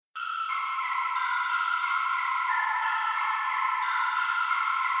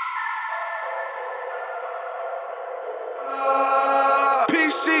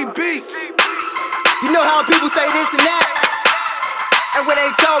You know how people say this and that, and when they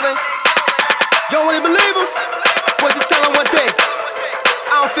talking, you don't really believe them. But just tell them one thing,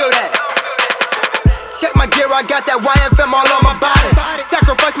 I don't feel that. Check my gear, I got that YFM all on my body.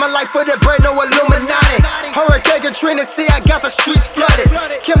 Sacrifice my life for the bread, no Illuminati. Hurricane Katrina, see I got the streets flooded.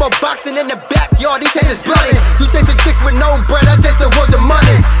 Kimbo boxing in the backyard, these haters bloody. You chase the chicks with no bread, I chase the world the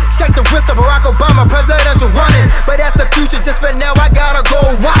money. Check the wrist of Barack Obama, presidential running. But that's the future, just for now I gotta go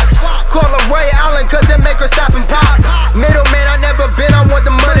watch. Call her Ray Allen, cause it make her stop and pop. Middleman, I never been, I want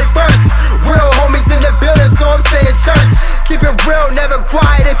the money first. Real homies in the building, so I'm saying church. Keep it real, never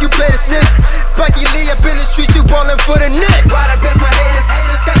quiet if you play the snitch. Spiky Lee up in the streets, you ballin' for the Knicks. Why the best my haters,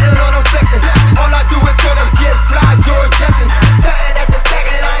 scattered on them flexing. All I do is turn them get fly, George Jetson. Starting at the stack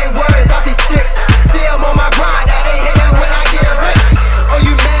and I ain't worried about these chicks. See I'm on my grind, now they hating when I get rich. Oh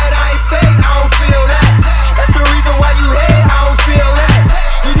you mad, I ain't fake, I don't feel that. That's the reason why you hate, I don't feel that.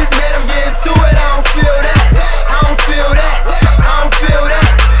 You just mad, I'm getting to it, I don't feel that. I don't feel that, I don't feel that.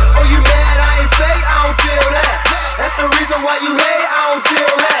 Oh you mad, I ain't fake, I don't feel that. That's the reason why you hate, I don't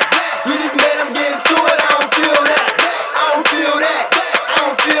feel that. You just mad, I'm getting to it, I don't feel that. I don't feel that, I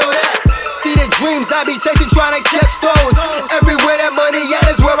don't feel that. See the dreams I be chasing, trying to catch those. Everywhere that money at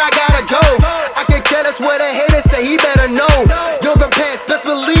is where I gotta go. I can tell us what a hater say, he better know. Yoga pants, best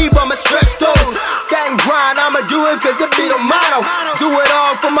believe I'ma stretch those. Statin' grind, I'ma do it cause it be the motto. Do it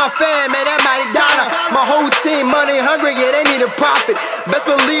all for my fam, man, that mighty dollar. My whole team money hungry, yeah, they need a profit. Best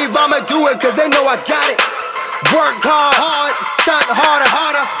believe I'ma do it cause they know I got it. Work hard, stunt harder,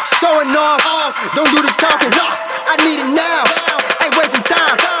 showing off, don't do the talking. I need it now, ain't wasting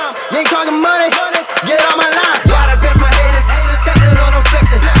time. You ain't talking money, get on my line.